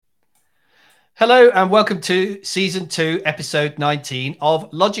Hello and welcome to Season 2, Episode 19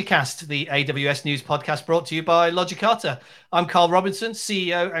 of Logicast, the AWS News podcast brought to you by Logicata. I'm Carl Robinson,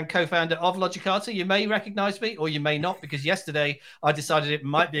 CEO and co-founder of Logicata. You may recognize me or you may not, because yesterday I decided it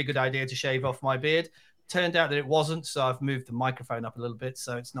might be a good idea to shave off my beard. Turned out that it wasn't, so I've moved the microphone up a little bit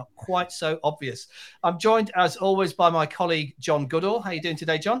so it's not quite so obvious. I'm joined, as always, by my colleague, John Goodall. How are you doing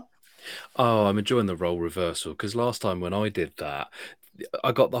today, John? Oh, I'm enjoying the role reversal because last time when I did that,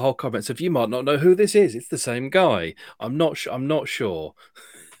 I got the whole comments of you might not know who this is. It's the same guy. I'm not. I'm not sure.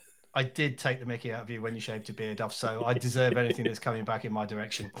 I did take the mickey out of you when you shaved your beard off, so I deserve anything that's coming back in my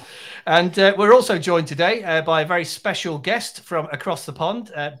direction. And we're also joined today by a very special guest from across the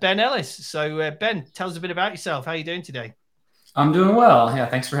pond, Ben Ellis. So, Ben, tell us a bit about yourself. How are you doing today? I'm doing well. Yeah,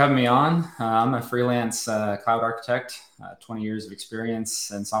 thanks for having me on. I'm a freelance cloud architect, 20 years of experience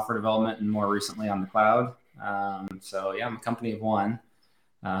in software development and more recently on the cloud. So I'm a company of one.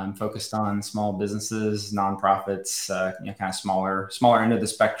 I'm focused on small businesses, nonprofits, kind of smaller end of the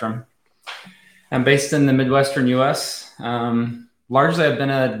spectrum. I'm based in the Midwestern U.S. Largely, I've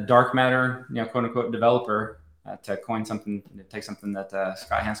been a dark matter, quote unquote, developer to take something that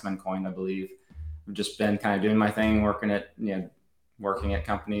Scott Hanselman coined, I believe. I've just been kind of doing my thing, working at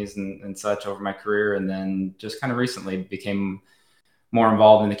companies and such over my career, and then just kind of recently became more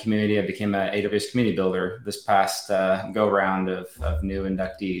involved in the community. I became an AWS community builder this past go round of new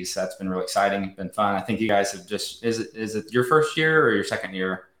inductees. That's been really exciting, been fun. I think you guys have is it your first year or your second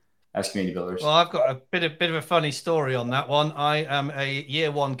year as community builders? Well, I've got a bit of a funny story on that one. I am a year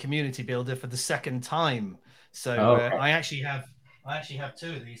one community builder for the second time, so Okay. I actually have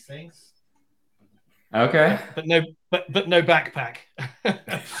two of these things. Okay. But no backpack. I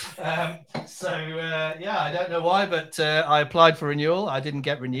don't know why, but I applied for renewal. I didn't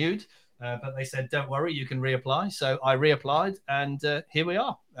get renewed, but they said, don't worry, you can reapply. So I reapplied, and here we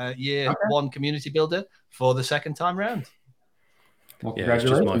are, year one community builder for the second time round. Well, Yeah, it's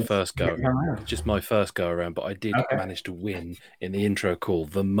just my congratulations. first go. It's just my first go around, but I did manage to win in the intro call,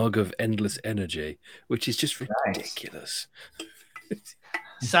 the Mug of Endless Energy, which is just ridiculous.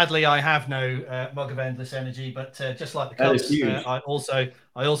 Sadly, I have no Mug of Endless Energy, but just like the Cubs,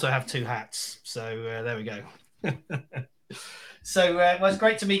 I also have two hats. So there we go. So well, it's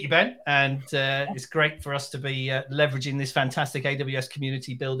great to meet you, Ben, and it's great for us to be leveraging this fantastic AWS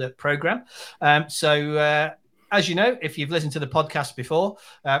Community Builder program. As you know, if you've listened to the podcast before,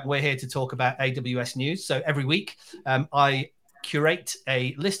 we're here to talk about AWS news. So every week, I curate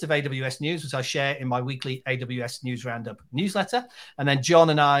a list of AWS news, which I share in my weekly AWS News Roundup newsletter. And then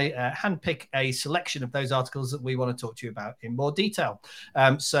John and I handpick a selection of those articles that we want to talk to you about in more detail.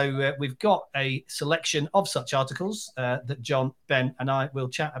 We've got a selection of such articles that John, Ben, and I will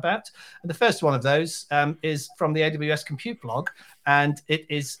chat about. And the first one of those is from the AWS Compute blog, and it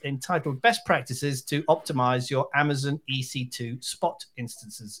is entitled Best Practices to Optimize Your Amazon EC2 Spot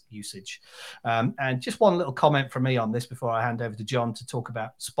Instances Usage. And just one little comment from me on this before I hand over to John to talk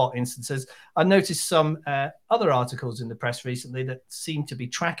about Spot instances. I noticed some other articles in the press recently that seem to be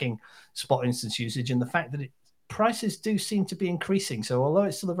tracking Spot instance usage, and the fact that prices do seem to be increasing. So although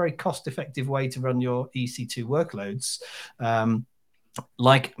it's still a very cost-effective way to run your EC2 workloads,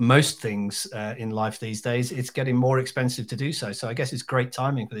 like most things in life these days, it's getting more expensive to do so. So I guess it's great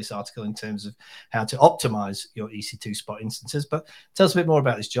timing for this article in terms of how to optimize your EC2 Spot instances. But tell us a bit more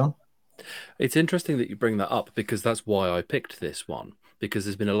about this, John. It's interesting that you bring that up because that's why I picked this one. Because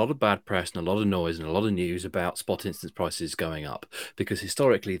there's been a lot of bad press and a lot of noise and a lot of news about spot instance prices going up. Because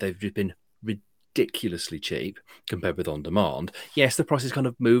historically, they've been ridiculously cheap compared with on demand. Yes, the prices kind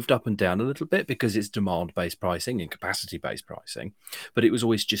of moved up and down a little bit because it's demand-based pricing and capacity-based pricing, but it was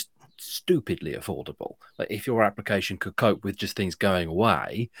always just stupidly affordable. Like if your application could cope with just things going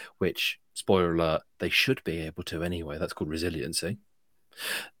away, which, spoiler alert, they should be able to anyway, that's called resiliency,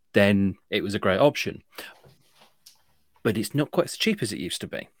 then it was a great option. But it's not quite as cheap as it used to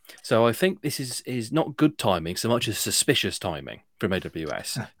be. So I think this is not good timing so much as suspicious timing from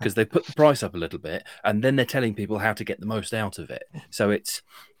AWS, because they put the price up a little bit and then they're telling people how to get the most out of it. So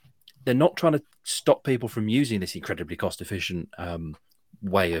they're not trying to stop people from using this incredibly cost-efficient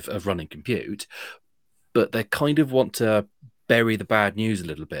way of running compute, but they kind of want to bury the bad news a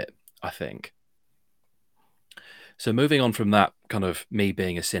little bit, I think. So moving on from that kind of me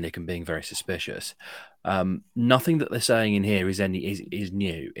being a cynic and being very suspicious, nothing that they're saying in here is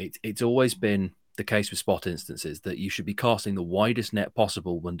new. It's always been the case with spot instances, that you should be casting the widest net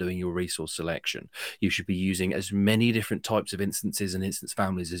possible when doing your resource selection. You should be using as many different types of instances and instance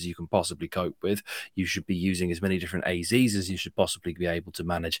families as you can possibly cope with. You should be using as many different AZs as you should possibly be able to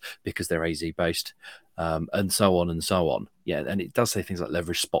manage because they're AZ based, and so on and so on. Yeah, and it does say things like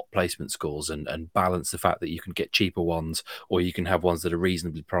leverage spot placement scores and balance the fact that you can get cheaper ones, or you can have ones that are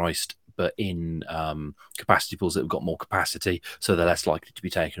reasonably priced but in capacity pools that have got more capacity, so they're less likely to be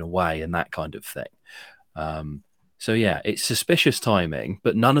taken away, and that kind of thing. So yeah, it's suspicious timing,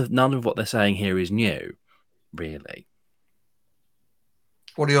 but none of what they're saying here is new, really.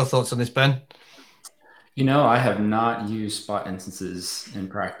 What are your thoughts on this, Ben? I have not used spot instances in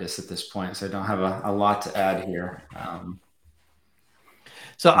practice at this point, so I don't have a lot to add here.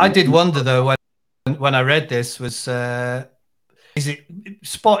 So I did wonder, though, when I read this, was is it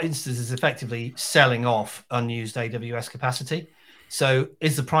spot instances effectively selling off unused AWS capacity? So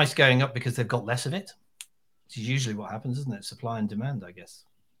is the price going up because they've got less of it? Which is usually what happens, isn't it? Supply and demand, I guess.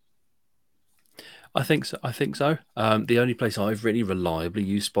 I think so. The only place I've really reliably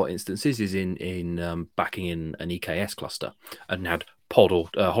used spot instances is in backing in an EKS cluster, and had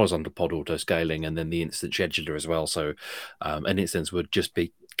horizontal pod auto scaling, and then the instant scheduler as well. So an instance would just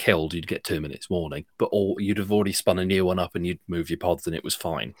be killed. You'd get 2 minutes warning, but you'd have already spun a new one up and you'd move your pods and it was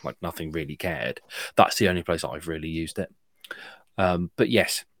fine. Like nothing really cared. That's the only place I've really used it. But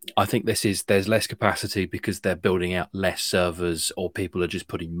yes, I think there's less capacity because they're building out less servers, or people are just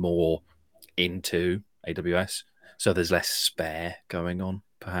putting more into AWS. So there's less spare going on,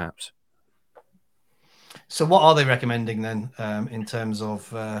 perhaps. So what are they recommending then in terms of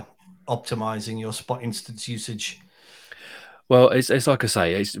optimizing your spot instance usage? Well, it's like I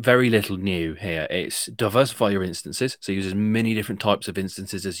say, it's very little new here. It's diversify your instances. So use as many different types of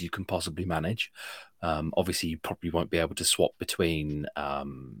instances as you can possibly manage. Obviously, you probably won't be able to swap between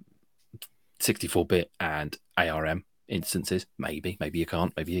 64-bit and ARM instances. Maybe you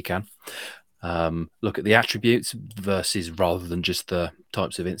can't. Maybe you can. Look at the attributes versus rather than just the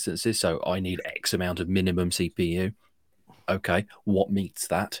types of instances. So I need X amount of minimum CPU. Okay, what meets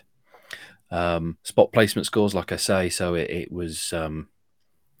that? Spot placement scores, like I say, so it was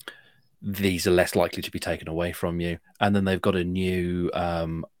these are less likely to be taken away from you. And then they've got a new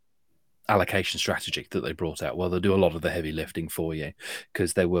allocation strategy that they brought out. Well, they'll do a lot of the heavy lifting for you,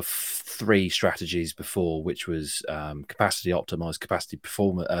 because there were 3 strategies before, which was capacity optimized, capacity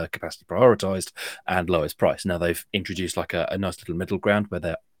prioritized, and lowest price. Now they've introduced like a nice little middle ground where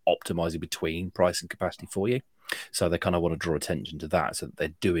they're optimizing between price and capacity for you. So they kind of want to draw attention to that, so that they're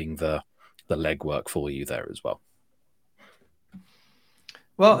doing the legwork for you there as well.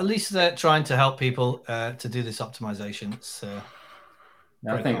 Well, at least they're trying to help people to do this optimization. It's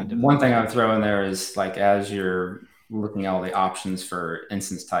I think one thing I would throw in there is, like, as you're looking at all the options for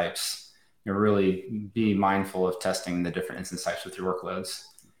instance types, you really be mindful of testing the different instance types with your workloads.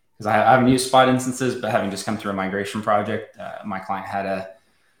 Because I haven't used spot instances, but having just come through a migration project, my client had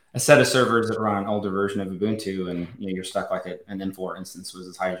a set of servers that run an older version of Ubuntu, and you're stuck like an M4 instance was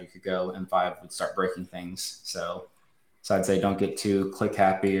as high as you could go. M5 would start breaking things. So I'd say don't get too click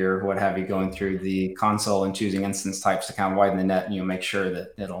happy or what have you going through the console and choosing instance types to kind of widen the net, and make sure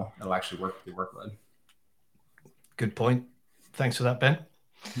that it'll actually work with your workload. Good point. Thanks for that, Ben.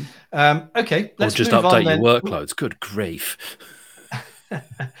 Okay, let's just update your workloads. Good grief.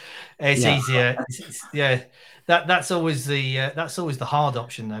 It's easier. Yeah. That's always the hard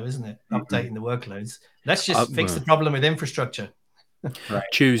option, though, isn't it? Updating the workloads. Let's just fix the problem with infrastructure. Right.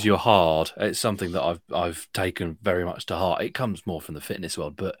 Choose your hard. It's something that I've taken very much to heart. It comes more from the fitness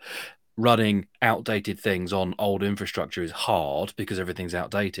world, but running outdated things on old infrastructure is hard because everything's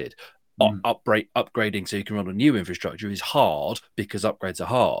outdated. Upgrading so you can run on new infrastructure is hard because upgrades are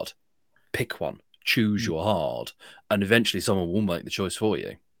hard. Pick one. Choose your hard, and eventually someone will make the choice for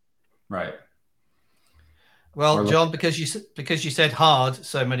you. Right. Well, John, because you said hard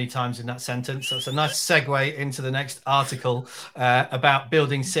so many times in that sentence, that's a nice segue into the next article about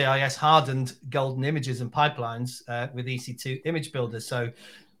building CIS hardened golden images and pipelines with EC2 image builders. So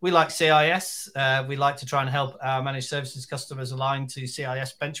we like CIS. We like to try and help our managed services customers align to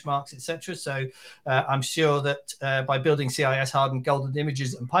CIS benchmarks, etc. So I'm sure that by building CIS hardened golden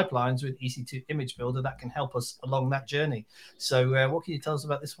images and pipelines with EC2 image builder, that can help us along that journey. So what can you tell us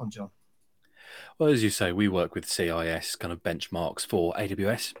about this one, John? Well, as you say, we work with CIS kind of benchmarks for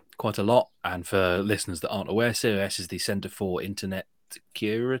AWS quite a lot. And for listeners that aren't aware, CIS is the Center for Internet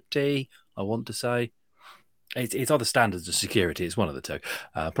Security, I want to say. It's either standards or security. It's one of the two,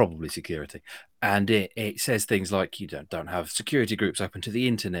 probably security. And it says things like you don't have security groups open to the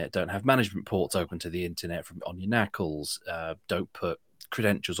internet, don't have management ports open to the internet on your NACLs, don't put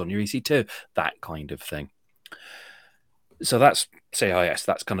credentials on your EC2, that kind of thing. So that's CIS.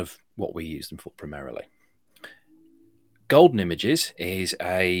 That's kind of what we use them for primarily. Golden images is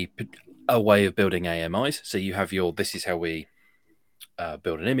a way of building AMIs. So you have this is how we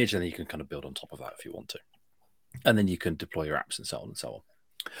build an image, and then you can kind of build on top of that if you want to. And then you can deploy your apps and so on and so on.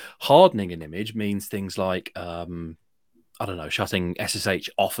 Hardening an image means things like, I don't know, shutting SSH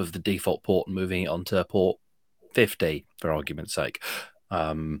off of the default port and moving it onto port 50, for argument's sake.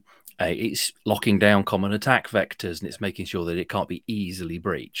 It's locking down common attack vectors, and it's making sure that it can't be easily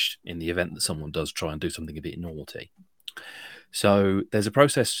breached in the event that someone does try and do something a bit naughty. So there's a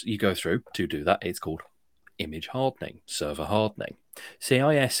process you go through to do that. It's called image hardening, server hardening.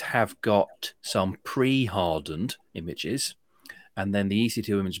 CIS have got some pre-hardened images, and then the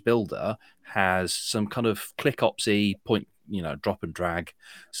EC2 image builder has some kind of ClickOpsy point, drop and drag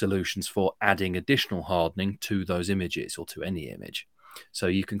solutions for adding additional hardening to those images or to any image. So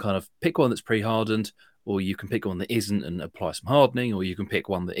you can kind of pick one that's pre-hardened, or you can pick one that isn't and apply some hardening, or you can pick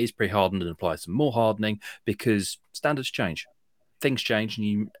one that is pre-hardened and apply some more hardening, because standards change, things change,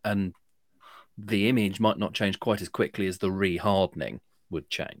 and the image might not change quite as quickly as the re-hardening would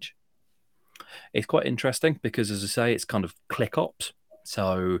change. It's quite interesting because, as I say, it's kind of ClickOps.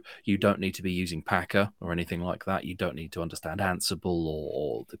 So you don't need to be using Packer or anything like that. You don't need to understand Ansible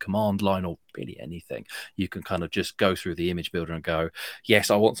or the command line or really anything. You can kind of just go through the image builder and go,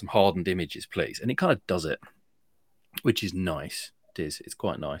 yes, I want some hardened images, please. And it kind of does it, which is nice. It is. It's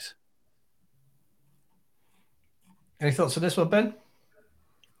quite nice. Any thoughts on this one, Ben?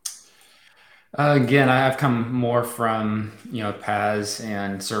 Again, I've come more from PaaS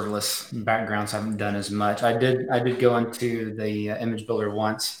and serverless backgrounds. I haven't done as much. I did go into the image builder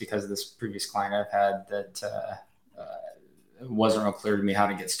once because of this previous client I've had that it wasn't real clear to me how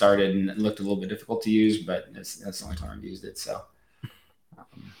to get started, and it looked a little bit difficult to use. But that's the only time I've used it. So.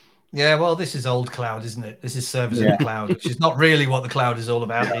 Yeah, well, this is old cloud, isn't it? This is servers in the cloud, which is not really what the cloud is all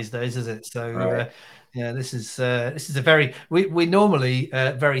about these days, is it? So. Right. Yeah, this is a very we normally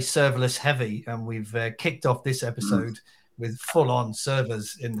very serverless heavy, and we've kicked off this episode with full-on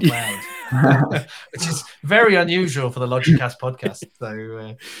servers in the cloud, which is very unusual for the Logicast podcast.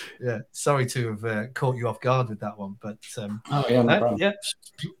 So yeah, sorry to have caught you off guard with that one, but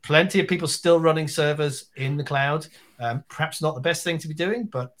plenty of people still running servers in the cloud. Perhaps not the best thing to be doing,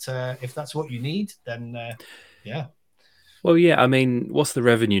 but if that's what you need, then yeah. Well, yeah, I mean, what's the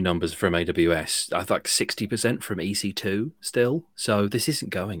revenue numbers from AWS? I think 60% from EC2 still. So this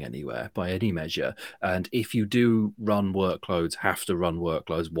isn't going anywhere by any measure. And if you do run workloads, have to run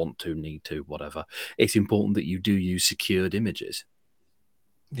workloads, want to, need to, whatever, it's important that you do use secured images.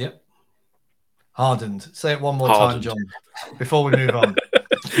 Yep. Hardened. Say it one more time, John, before we move on.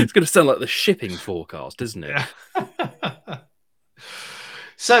 It's going to sound like the shipping forecast, isn't it? Yeah.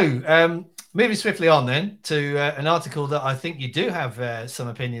 So, moving swiftly on then to an article that I think you do have some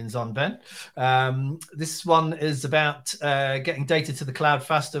opinions on, Ben. This one is about getting data to the cloud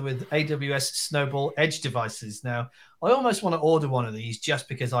faster with AWS Snowball edge devices. Now, I almost want to order one of these just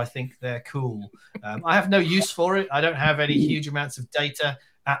because I think they're cool. I have no use for it. I don't have any huge amounts of data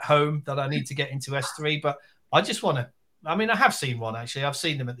at home that I need to get into S3, but I just want to. I mean, I have seen one, actually. I've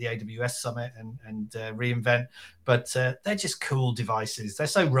seen them at the AWS Summit and reInvent, but they're just cool devices. They're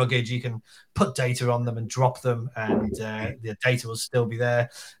so rugged. You can put data on them and drop them, and the data will still be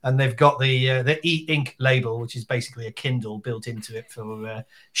there. And they've got the e-ink label, which is basically a Kindle built into it for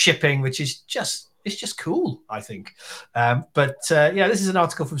shipping, which is just cool, I think. But this is an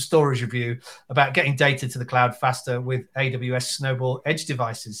article from Storage Review about getting data to the cloud faster with AWS Snowball edge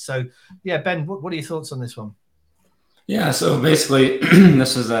devices. So, yeah, Ben, what are your thoughts on this one? Yeah, so basically,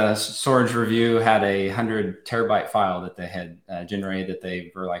 this is a Storage Review had a 100 terabyte file that they had generated that they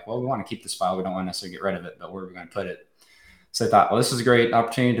were like, well, we want to keep this file. We don't want to necessarily get rid of it, but where are we going to put it? So I thought, well, this is a great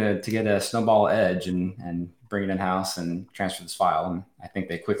opportunity to get a Snowball edge and bring it in-house and transfer this file. And I think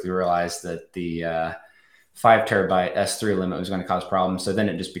they quickly realized that the 5 terabyte S3 limit was going to cause problems. So then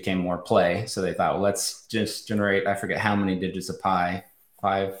it just became more play. So they thought, well, let's just generate, I forget how many digits of pi,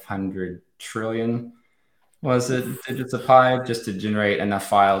 500 trillion. Was it digits of pi, just to generate enough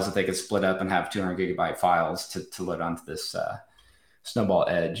files that they could split up and have 200 gigabyte files to load onto this Snowball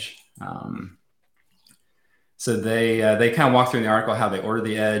edge. So they kind of walk through in the article how they order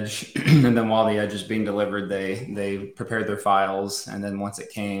the edge, and then while the edge is being delivered, they prepared their files, and then once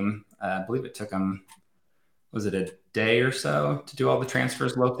it came, I believe it took them, was it a day or so to do all the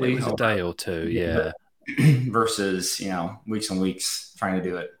transfers locally? It was a day or two, yeah. Versus weeks and weeks trying to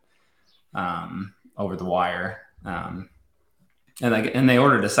do it over the wire. And And they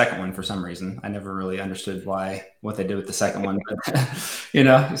ordered a second one for some reason. I never really understood what they did with the second one. But,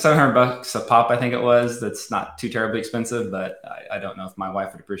 $700 a pop, I think it was. That's not too terribly expensive, but I don't know if my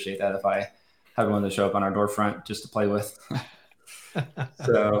wife would appreciate that if I had one to show up on our door front just to play with.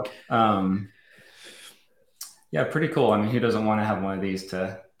 So, yeah, pretty cool. I mean, who doesn't want to have one of these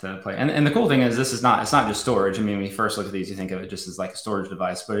to play? And the cool thing is it's not just storage. I mean, when you first look at these, you think of it just as like a storage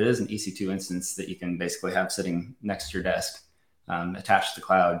device, but it is an EC2 instance that you can basically have sitting next to your desk. Attached to the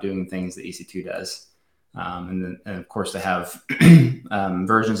cloud, doing things that EC2 does. And of course, they have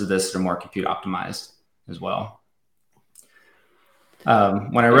versions of this that are more compute optimized as well.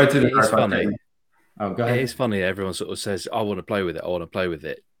 When I read through it's funny. Oh, go ahead. It's funny. Everyone sort of says, I want to play with it. I want to play with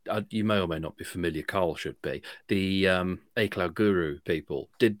it. You may or may not be familiar. Carl should be. The A Cloud Guru people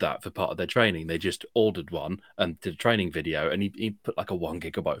did that for part of their training. They just ordered one and did a training video, and he put like a 1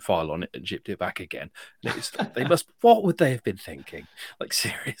 GB file on it and shipped it back again. And it was, what would they have been thinking? Like,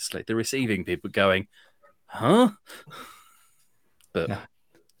 seriously, the receiving people going, huh? But,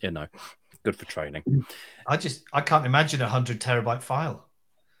 good for training. I can't imagine a 100 terabyte file.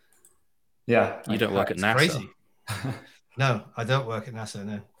 Yeah. You don't work at NASA. Crazy. No, I don't work at NASA.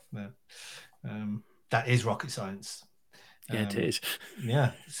 No. That is rocket science. Yeah, it is.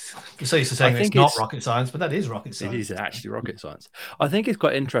 Yeah. You're so used to saying it's not rocket science, but that is rocket science. It is actually rocket science. I think it's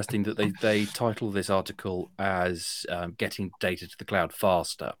quite interesting that they title this article as getting data to the cloud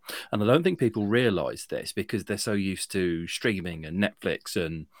faster. And I don't think people realize this because they're so used to streaming and Netflix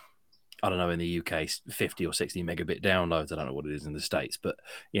and, I don't know, in the UK, 50 or 60 megabit downloads. I don't know what it is in the States, but,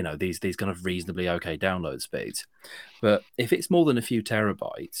 these kind of reasonably okay download speeds. But if it's more than a few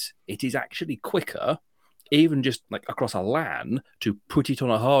terabytes, it is actually quicker, even just like across a LAN, to put it on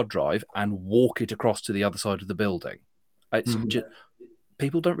a hard drive and walk it across to the other side of the building. It's just,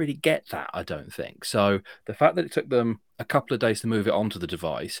 people don't really get that, I don't think. So the fact that it took them a couple of days to move it onto the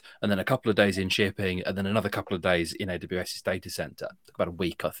device, and then a couple of days in shipping, and then another couple of days in AWS's data center, about a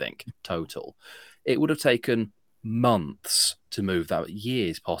week, I think, total. It would have taken months to move that,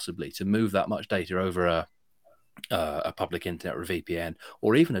 years possibly, to move that much data over a public internet or a VPN,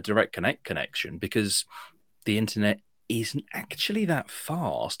 or even a direct connect connection, because the internet isn't actually that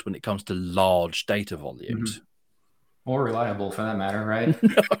fast when it comes to large data volumes. Or reliable, for that matter, right?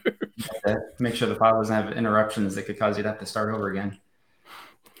 No. Make sure the file doesn't have interruptions that could cause you to have to start over again.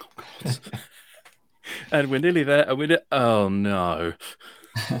 And we're nearly there. Oh, no.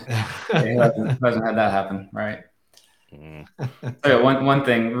 Who hasn't had that happen, right? So one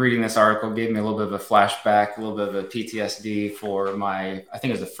thing, reading this article gave me a little bit of a flashback, a little bit of a PTSD for I think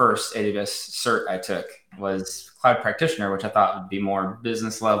it was the first AWS cert I took, was Cloud Practitioner, which I thought would be more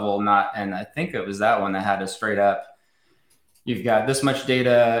business level, and I think it was that one that had a straight up, you've got this much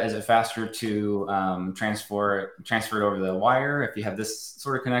data. Is it faster to transfer it over the wire if you have this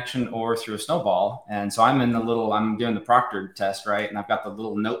sort of connection, or through a Snowball? And so I'm doing the proctored test, right? And I've got the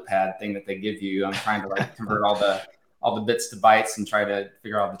little notepad thing that they give you. I'm trying to convert all the bits to bytes and try to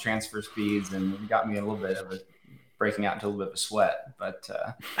figure out the transfer speeds. And it got me a little bit of breaking out into a little bit of a sweat. But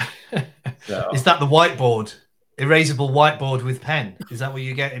so. Is that the whiteboard? Erasable whiteboard with pen. Is that what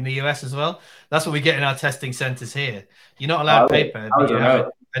you get in the US as well? That's what we get in our testing centers here. You're not allowed paper, but you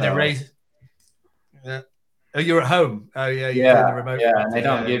have an eraser. Oh, you're at home. Oh, yeah. You're doing the remote. Yeah, and they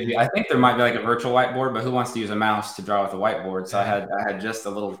don't give you. I think there might be like a virtual whiteboard, but who wants to use a mouse to draw with a whiteboard? So I had just a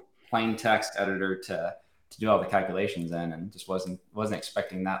little plain text editor to do all the calculations in, and just wasn't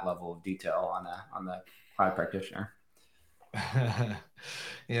expecting that level of detail on the Cloud Practitioner.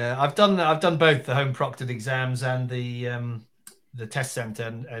 Yeah, I've done both the home proctored exams and the test center,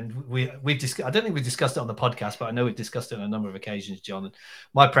 and we've discussed. I don't think we discussed it on the podcast, but I know we've discussed it on a number of occasions, John. And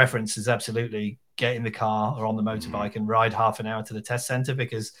my preference is absolutely get in the car or on the motorbike and ride half an hour to the test center,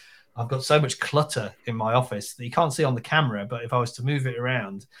 because I've got so much clutter in my office that you can't see on the camera. But if I was to move it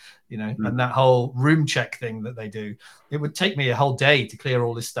around, and that whole room check thing that they do, it would take me a whole day to clear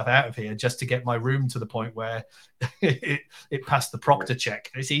all this stuff out of here just to get my room to the point where it passed the proctor check.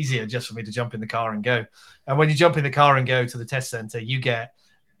 It's easier just for me to jump in the car and go. And when you jump in the car and go to the test center, you get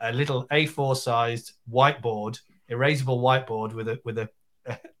a little A4 sized whiteboard, erasable whiteboard with a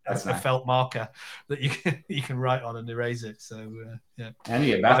felt marker that you can write on and erase it. So yeah, and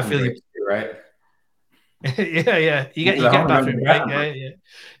you get bathroom breaks too, right? yeah. You get bathroom break. Yeah.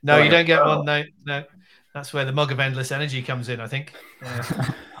 No, you don't get one. No. That's where the mug of endless energy comes in, I think.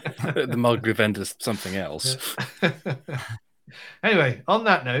 The mug of endless something else. Anyway, on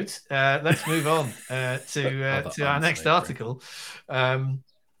that note, let's move on to our next article,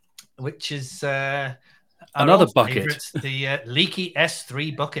 which is Another bucket. Favorites, the leaky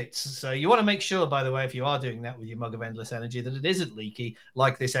S3 buckets. So you want to make sure, by the way, if you are doing that with your mug of endless energy, that it isn't leaky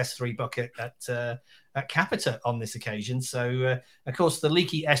like this S3 bucket at Capita on this occasion. So, of course, the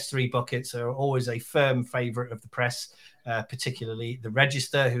leaky S3 buckets are always a firm favorite of the press, particularly the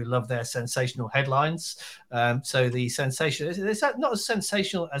Register, who love their sensational headlines. So the sensation is not as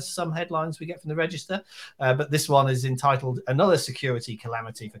sensational as some headlines we get from the Register, but this one is entitled "Another Security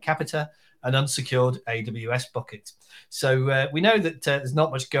Calamity for Capita, an Unsecured AWS Bucket." So we know that there's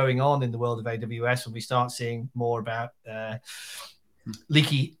not much going on in the world of AWS when we start seeing more about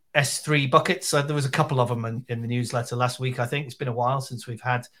leaky S3 buckets. So there was a couple of them in the newsletter last week. I think it's been a while since we've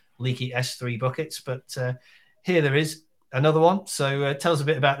had leaky S3 buckets, but here there is another one. So tell us a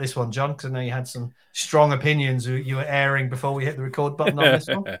bit about this one, John, because I know you had some strong opinions you were airing before we hit the record button on this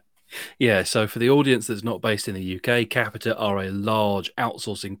one. Yeah, so for the audience that's not based in the UK, Capita are a large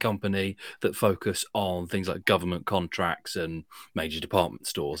outsourcing company that focus on things like government contracts and major department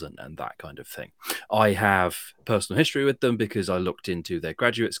stores and that kind of thing. I have personal history with them because I looked into their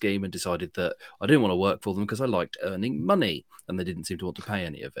graduate scheme and decided that I didn't want to work for them because I liked earning money and they didn't seem to want to pay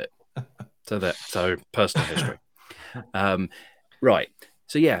any of it. So personal history. Right.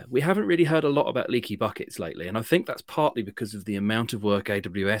 So yeah, we haven't really heard a lot about leaky buckets lately, and I think that's partly because of the amount of work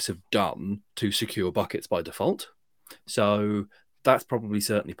AWS have done to secure buckets by default. So that's probably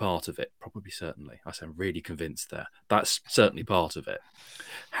certainly part of it. Certainly. I sound really convinced there. That's certainly part of it.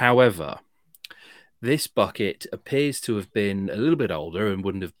 However, this bucket appears to have been a little bit older and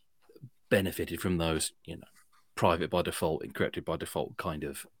wouldn't have benefited from those, private by default, encrypted by default kind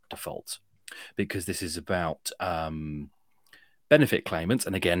of defaults, because this is about benefit claimants.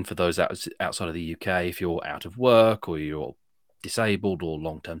 And again, for those outside of the UK, if you're out of work or you're disabled or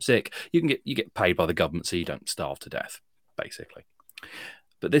long-term sick, you get paid by the government so you don't starve to death, basically.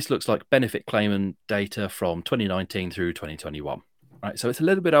 But this looks like benefit claimant data from 2019 through 2021. Right, so it's a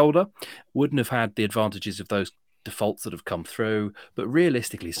little bit older, wouldn't have had the advantages of those defaults that have come through, but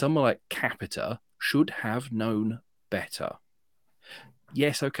realistically, someone like Capita should have known better.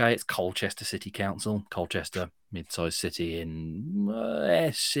 Yes, okay, it's Colchester City Council, Colchester, mid-sized city in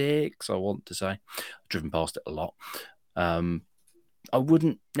Essex, I want to say. I've driven past it a lot. I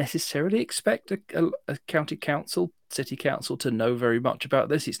wouldn't necessarily expect a county council, city council to know very much about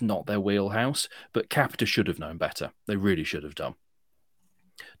this. It's not their wheelhouse, but Capita should have known better. They really should have done.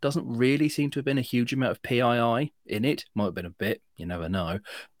 Doesn't really seem to have been a huge amount of PII in it. Might have been a bit, you never know.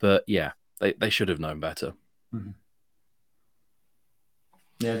 But yeah, they should have known better. Mm-hmm.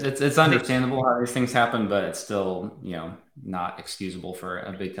 Yeah, it's understandable how these things happen, but it's still, not excusable for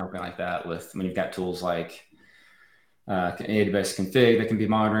a big company like that when you've got tools like AWS config that can be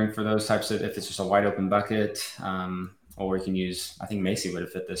monitoring for those types of, if it's just a wide open bucket, or you can use, I think Macy would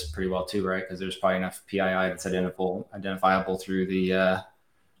have fit this pretty well too, right? Because there's probably enough PII that's identifiable through the,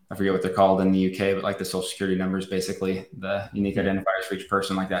 I forget what they're called in the UK, but like the social security numbers, basically the unique identifiers for each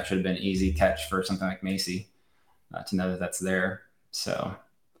person, like that should have been an easy catch for something like Macy to know that that's there. So.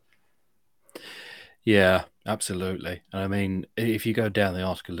 Yeah, absolutely. And I mean, if you go down the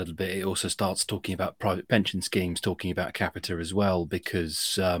article a little bit, it also starts talking about private pension schemes, talking about Capita as well,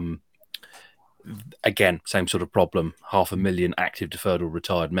 because again, same sort of problem. 500,000 active deferred or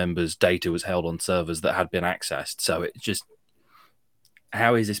retired members, data was held on servers that had been accessed. So it just,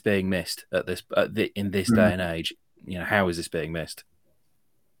 how is this being missed in this day and age? How is this being missed?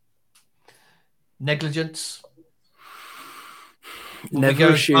 Negligence. Never go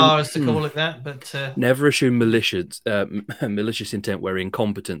as far as to call it that, but never assume malicious intent where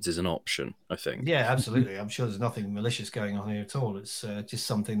incompetence is an option, I think. Yeah, absolutely. I'm sure there's nothing malicious going on here at all. It's just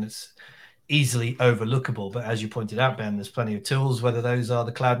something that's easily overlookable. But as you pointed out, Ben, there's plenty of tools, whether those are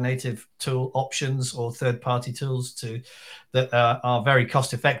the cloud native tool options or third-party tools that are very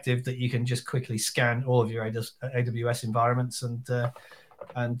cost effective, that you can just quickly scan all of your AWS environments and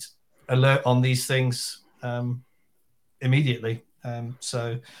alert on these things immediately.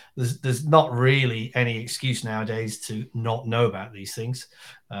 So there's not really any excuse nowadays to not know about these things.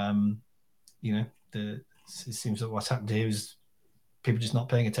 It seems that what's happened here is people just not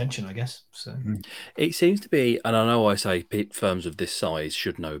paying attention, I guess. So it seems to be, and I know I say firms of this size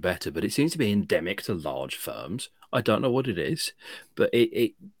should know better, but it seems to be endemic to large firms. I don't know what it is, but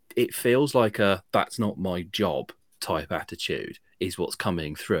it feels like a "that's not my job" type attitude is what's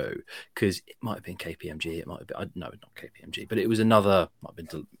coming through, because it might have been KPMG, it might have been, no, not KPMG, but it was another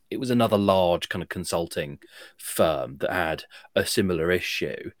large kind of consulting firm that had a similar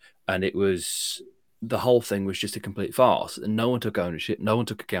issue, and it was the whole thing was just a complete farce, and no one took ownership, no one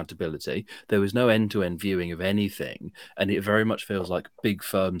took accountability. There was no end-to-end viewing of anything, and it very much feels like big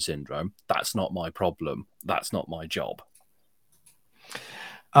firm syndrome. That's not my problem. That's not my job.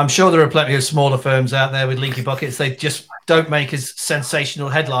 I'm sure there are plenty of smaller firms out there with leaky buckets. They just don't make as sensational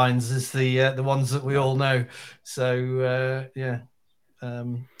headlines as the ones that we all know. So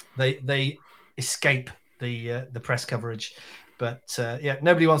they escape the press coverage. But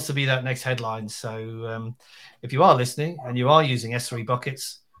nobody wants to be that next headline. So if you are listening and you are using S3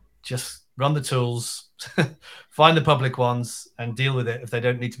 buckets, just run the tools, find the public ones, and deal with it if they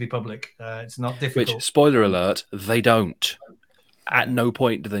don't need to be public. It's not difficult. Which, spoiler alert, they don't. At no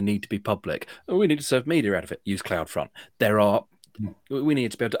point do they need to be public. We need to serve media out of it. Use CloudFront. We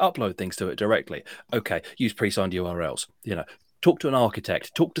need to be able to upload things to it directly. Okay, use pre-signed URLs. Talk to an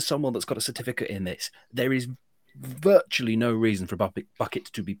architect. Talk to someone that's got a certificate in this. There is virtually no reason for buckets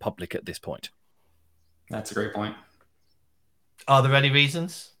to be public at this point. That's a great point. Are there any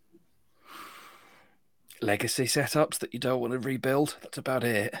reasons? Legacy setups that you don't want to rebuild. That's about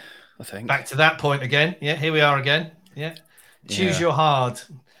it, I think. Back to that point again. Yeah, here we are again. Yeah. Choose your hard.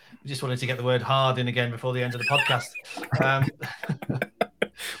 We just wanted to get the word hard in again before the end of the podcast.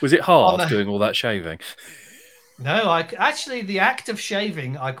 Was it hard doing all that shaving? No, actually the act of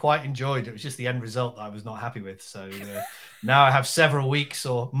shaving I quite enjoyed. It was just the end result that I was not happy with. So now I have several weeks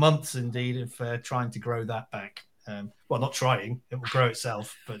or months indeed of trying to grow that back. Well, not trying; it will grow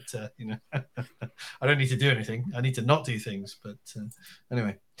itself. But I don't need to do anything. I need to not do things. But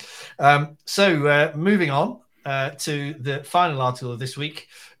anyway, so moving on to the final article of this week,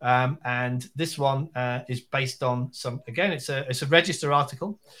 and this one is based on some. Again, it's a Register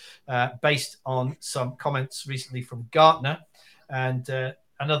article. Based on some comments recently from Gartner, and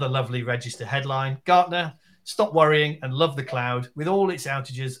another lovely Register headline: Gartner, stop worrying and love the cloud with all its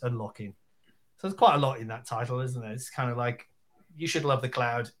outages and lock-in. So there's quite a lot in that title, isn't there? It's kind of like you should love the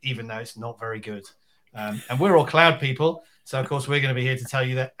cloud even though it's not very good. And we're all cloud people, so of course we're going to be here to tell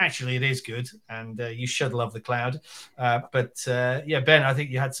you that actually it is good and you should love the cloud. But Ben, I think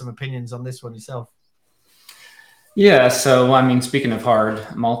you had some opinions on this one yourself. Yeah, so I mean, speaking of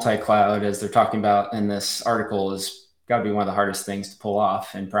hard, multi-cloud, as they're talking about in this article, is got to be one of the hardest things to pull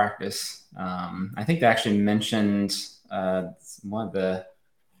off in practice. I think they actually mentioned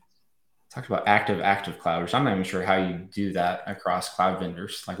talked about active cloud, which I'm not even sure how you do that across cloud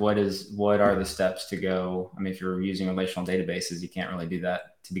vendors. Like, what are the steps to go? I mean, if you're using relational databases, you can't really do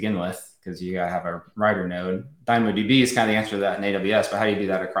that to begin with because you got to have a writer node. DynamoDB is kind of the answer to that in AWS, but how do you do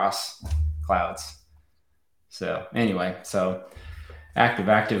that across clouds? So anyway,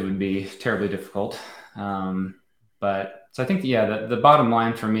 active would be terribly difficult. But I think, the bottom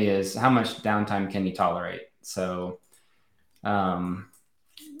line for me is how much downtime can you tolerate? So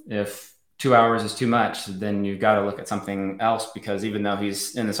if 2 hours is too much, then you've got to look at something else, because even though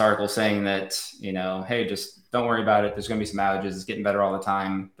he's in this article saying that, hey, just don't worry about it. There's going to be some outages. It's getting better all the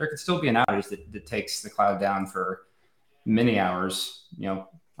time. There could still be an outage that takes the cloud down for many hours.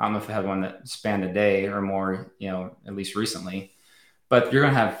 I don't know if I had one that spanned a day or more, at least recently, but you're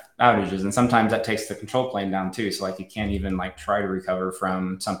going to have outages. And sometimes that takes the control plane down too. So you can't even try to recover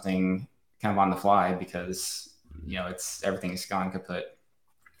from something kind of on the fly because, everything's gone kaput.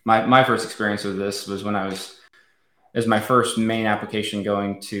 My first experience with this was when it was my first main application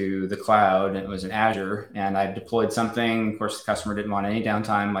going to the cloud, and it was in Azure, and I deployed something. Of course, the customer didn't want any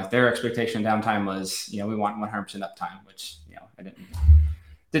downtime. Their expectation of downtime was, we want 100% uptime, which, I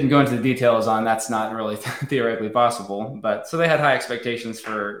didn't go into the details on. That's not really theoretically possible, but so they had high expectations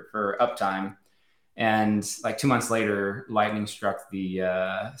for uptime. And 2 months later, lightning struck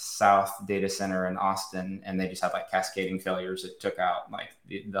the South data center in Austin, and they just had cascading failures. It took out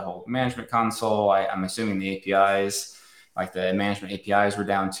the whole management console. I'm assuming the APIs, the management APIs were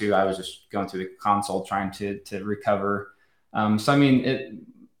down too. I was just going through the console trying to recover. So I mean,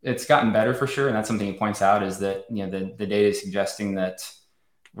 it's gotten better for sure, and that's something he points out is that the data is suggesting that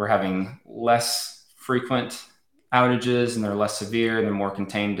we're having less frequent outages and they're less severe and they're more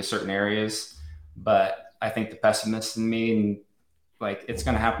contained to certain areas. But I think the pessimist in me, it's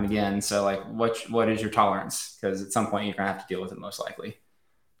going to happen again. So what is your tolerance? Because at some point you're going to have to deal with it most likely.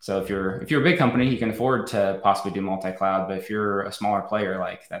 So if you're a big company, you can afford to possibly do multi-cloud. But if you're a smaller player,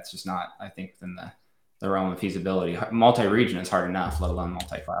 that's just not, I think, within the realm of feasibility. Multi-region is hard enough, let alone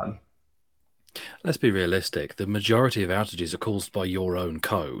multi-cloud. Let's be realistic. The majority of outages are caused by your own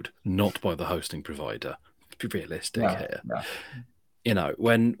code, not by the hosting provider. Let's be realistic here. Yeah.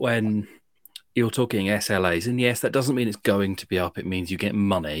 When you're talking SLAs, and yes, that doesn't mean it's going to be up. It means you get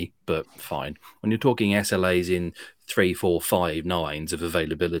money, but fine. When you're talking SLAs in 3, 4, 5 nines of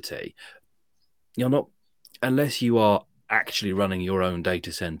availability, you're not, unless you are actually running your own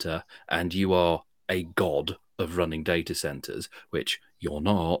data center and you are a god of running data centers, which you're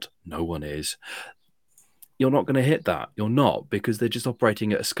not, no one is, you're not going to hit that. You're not, because they're just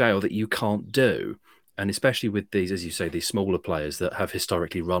operating at a scale that you can't do. And especially with these, as you say, these smaller players that have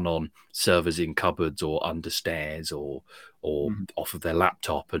historically run on servers in cupboards or under stairs or off of their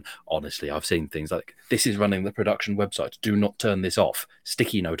laptop. And honestly, I've seen things like, this is running the production website. Do not turn this off.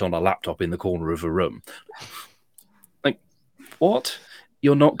 Sticky note on a laptop in the corner of a room. Like, what?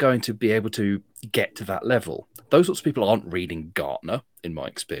 You're not going to be able to get to that level. Those sorts of people aren't reading Gartner, in my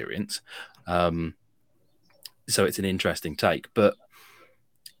experience. So it's an interesting take. But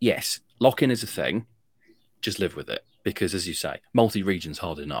yes, lock-in is a thing. Just live with it. Because, as you say, multi-region's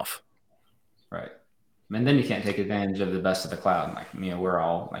hard enough. Right. And then you can't take advantage of the best of the cloud. Like, we're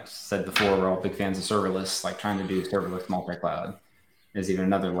all, like I said before, we're all big fans of serverless. Like, trying to do serverless multi-cloud is even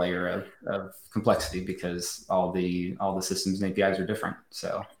another layer of complexity, because all the systems and APIs are different.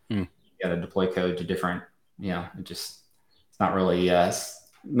 So you got to deploy code to different, it's not really,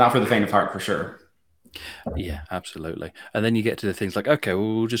 not for the faint of heart, for sure. Yeah, absolutely. And then you get to the things like, okay,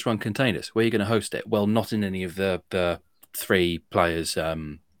 well, we'll just run containers. Where are you going to host it? Well, not in any of the 3 players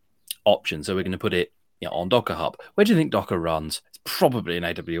options. So we're going to put it on Docker Hub. Where do you think Docker runs? It's probably in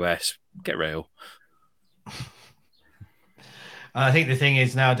AWS. Get real. I think the thing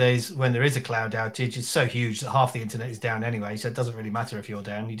is, nowadays, when there is a cloud outage, it's so huge that half the internet is down anyway. So it doesn't really matter if you're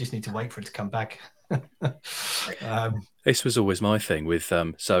down. You just need to wait for it to come back. This was always my thing with,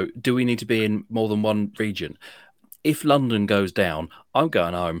 so do we need to be in more than one region? If London goes down, I'm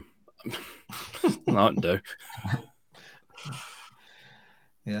going home. I can do.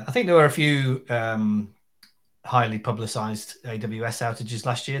 Yeah, I think there were a few highly publicized AWS outages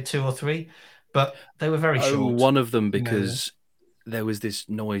last year, 2 or 3, but they were very short. One of them, because there was this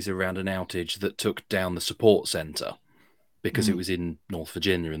noise around an outage that took down the support center, because it was in North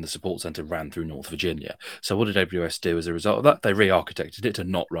Virginia and the support center ran through North Virginia. So what did AWS do as a result of that? They re-architected it to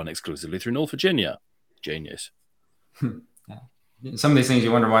not run exclusively through North Virginia. Genius. Yeah. Some of these things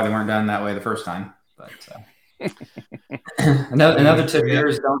you wonder why they weren't done that way the first time. But another tip here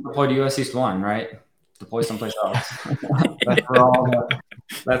is don't deploy to US East 1, right? Deploy someplace else.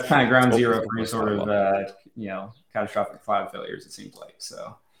 That's kind of ground zero for any sort of catastrophic cloud failures, it seems like.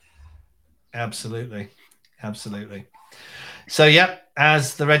 So absolutely. So yeah,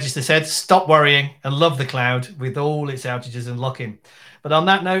 as the register said, stop worrying and love the cloud with all its outages and lock-in. But on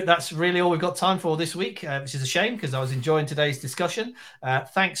that note, that's really all we've got time for this week, which is a shame, because I was enjoying today's discussion.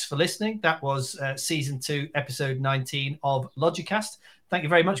 Thanks for listening. That was season 2, episode 19 of Logicast. Thank you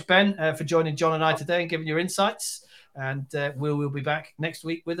very much, Ben, for joining John and I today and giving your insights. And we'll be back next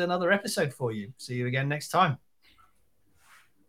week with another episode for you. See you again next time.